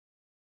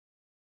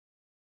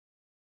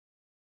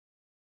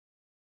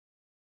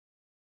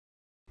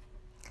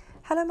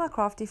Hello my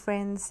crafty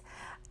friends.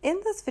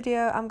 In this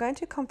video I'm going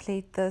to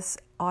complete this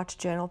art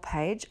journal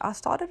page. I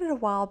started it a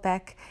while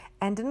back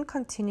and didn't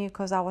continue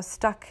because I was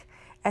stuck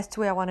as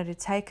to where I wanted to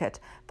take it,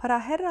 but I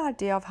had an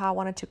idea of how I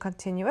wanted to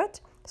continue it,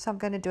 so I'm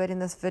going to do it in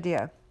this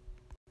video.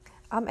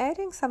 I'm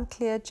adding some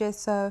clear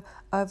gesso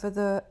over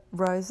the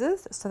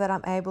roses so that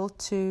I'm able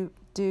to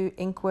do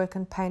ink work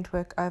and paint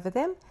work over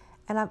them,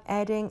 and I'm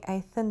adding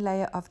a thin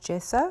layer of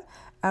gesso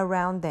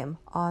around them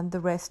on the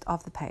rest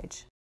of the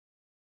page.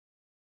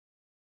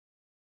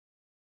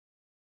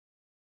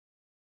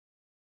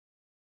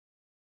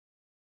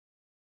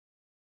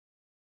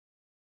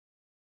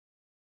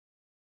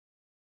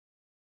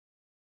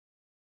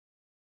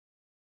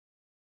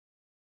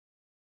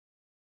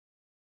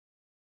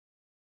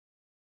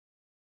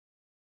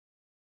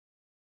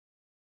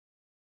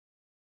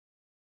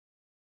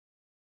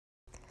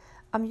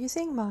 I'm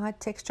using my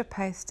texture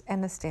paste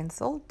and a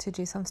stencil to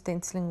do some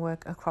stenciling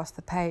work across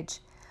the page.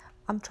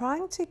 I'm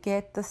trying to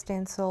get the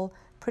stencil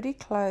pretty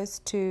close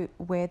to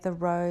where the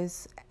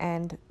rose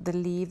and the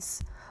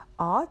leaves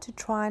are to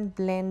try and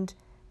blend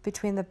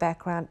between the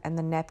background and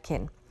the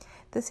napkin.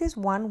 This is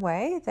one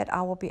way that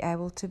I will be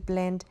able to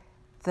blend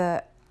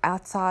the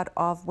outside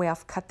of where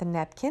I've cut the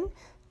napkin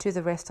to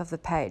the rest of the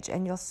page,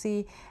 and you'll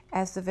see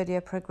as the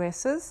video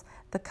progresses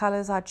the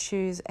colors I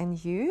choose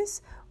and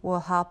use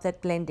will help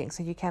that blending,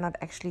 so you cannot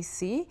actually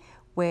see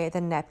where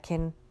the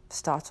napkin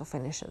starts or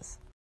finishes.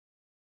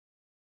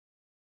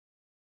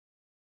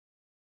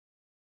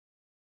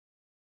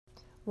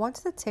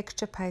 Once the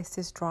texture paste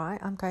is dry,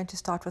 I'm going to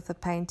start with the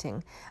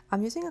painting.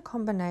 I'm using a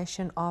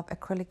combination of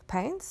acrylic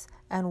paints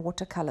and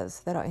watercolors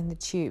that are in the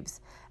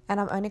tubes, and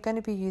I'm only going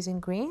to be using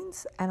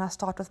greens, and I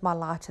start with my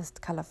lightest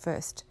color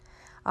first.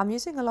 I'm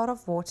using a lot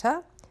of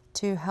water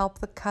to help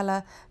the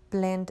color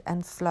blend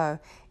and flow.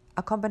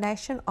 A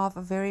combination of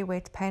a very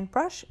wet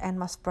paintbrush and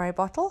my spray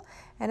bottle,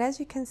 and as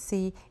you can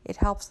see it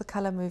helps the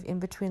color move in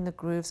between the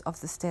grooves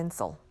of the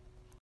stencil.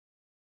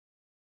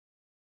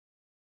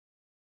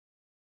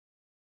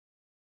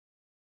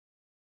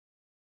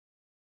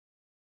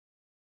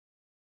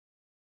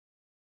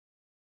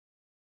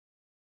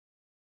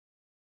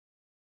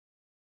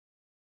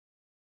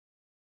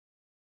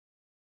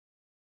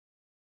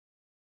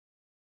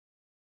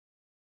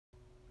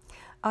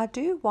 I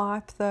do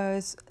wipe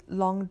those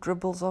long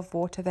dribbles of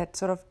water that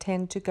sort of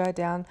tend to go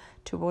down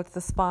towards the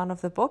spine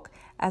of the book,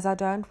 as I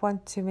don't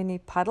want too many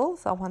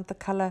puddles. I want the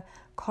color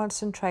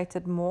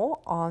concentrated more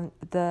on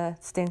the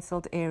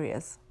stenciled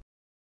areas.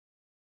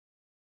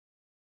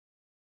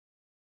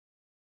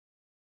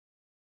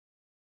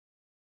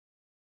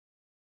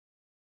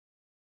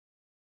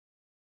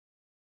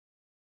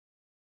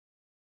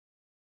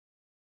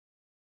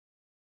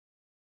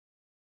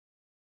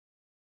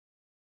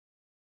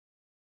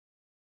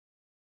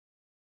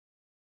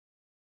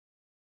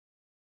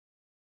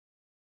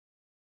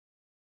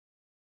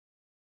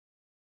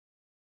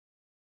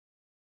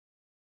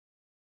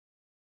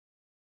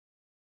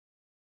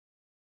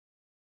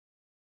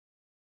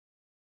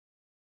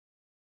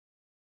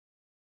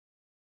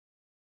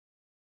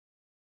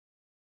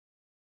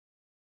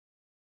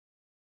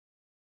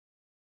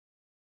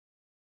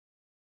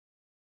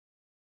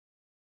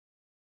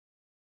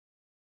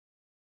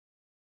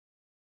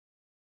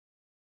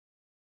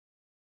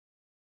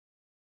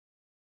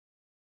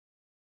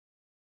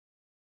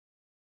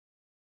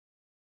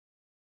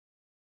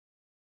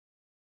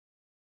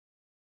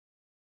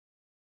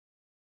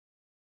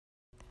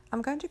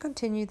 I'm going to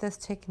continue this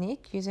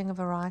technique using a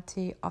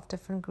variety of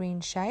different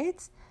green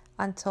shades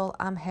until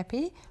I'm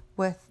happy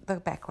with the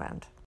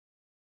background.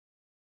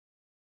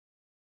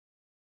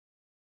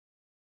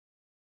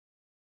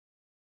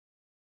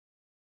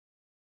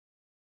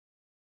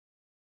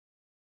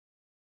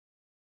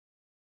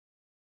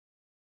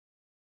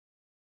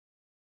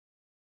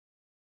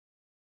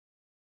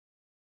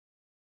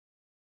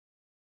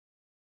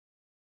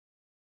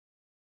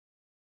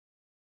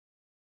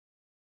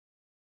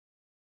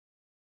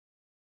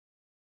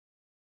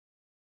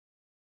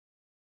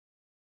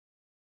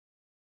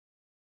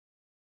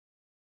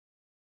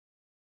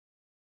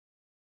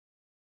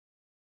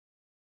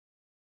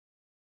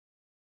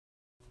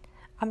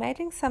 I'm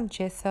adding some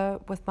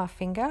gesso with my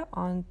finger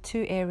on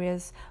two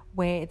areas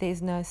where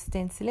there's no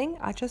stenciling.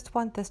 I just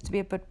want this to be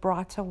a bit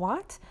brighter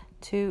white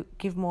to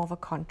give more of a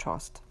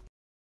contrast.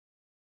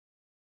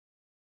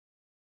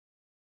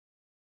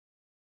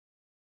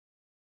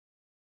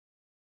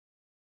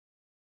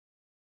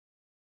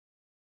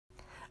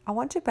 I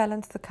want to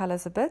balance the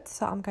colors a bit,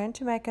 so I'm going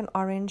to make an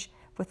orange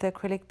with the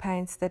acrylic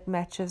paints that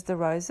matches the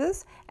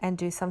roses and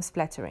do some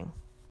splattering.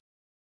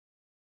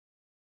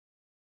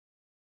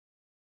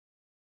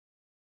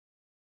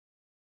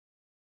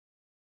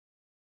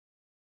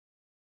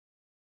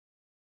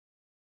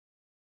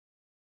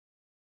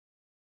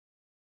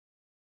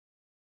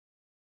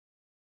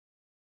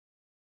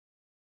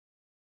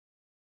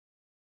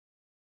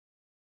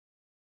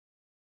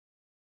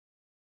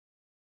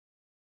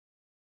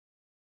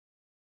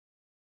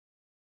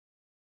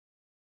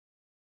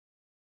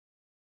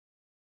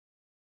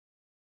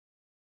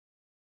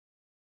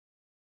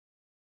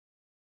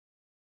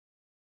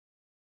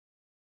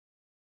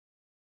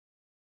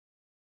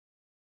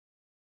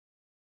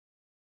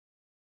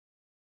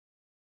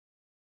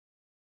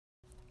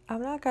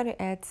 I'm now going to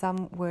add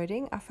some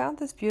wording. I found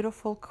this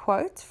beautiful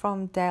quote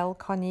from Dale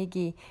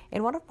Carnegie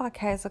in one of my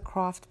Kaiser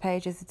Craft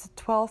pages. It's a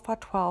 12 by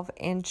 12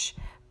 inch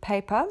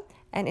paper,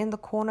 and in the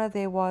corner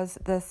there was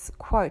this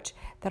quote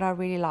that I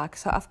really like.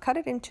 So I've cut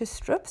it into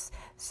strips,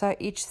 so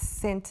each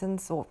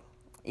sentence or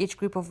each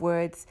group of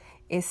words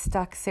is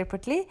stuck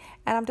separately,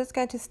 and I'm just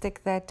going to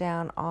stick that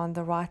down on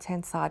the right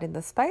hand side in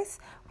the space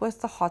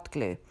with the hot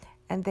glue,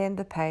 and then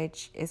the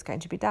page is going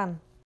to be done.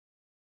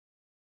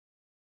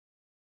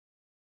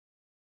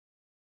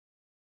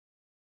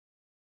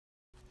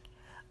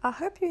 I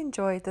hope you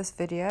enjoyed this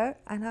video,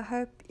 and I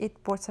hope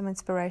it brought some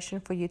inspiration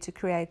for you to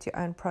create your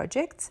own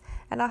projects,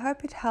 and I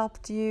hope it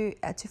helped you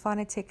to find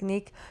a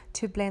technique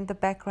to blend the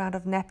background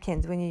of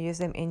napkins when you use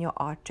them in your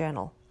art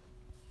journal.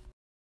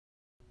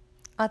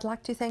 I'd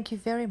like to thank you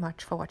very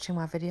much for watching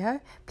my video.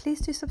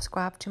 Please do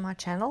subscribe to my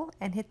channel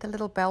and hit the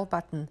little bell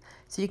button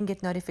so you can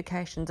get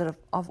notifications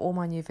of all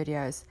my new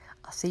videos.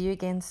 I'll see you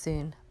again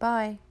soon.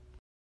 Bye.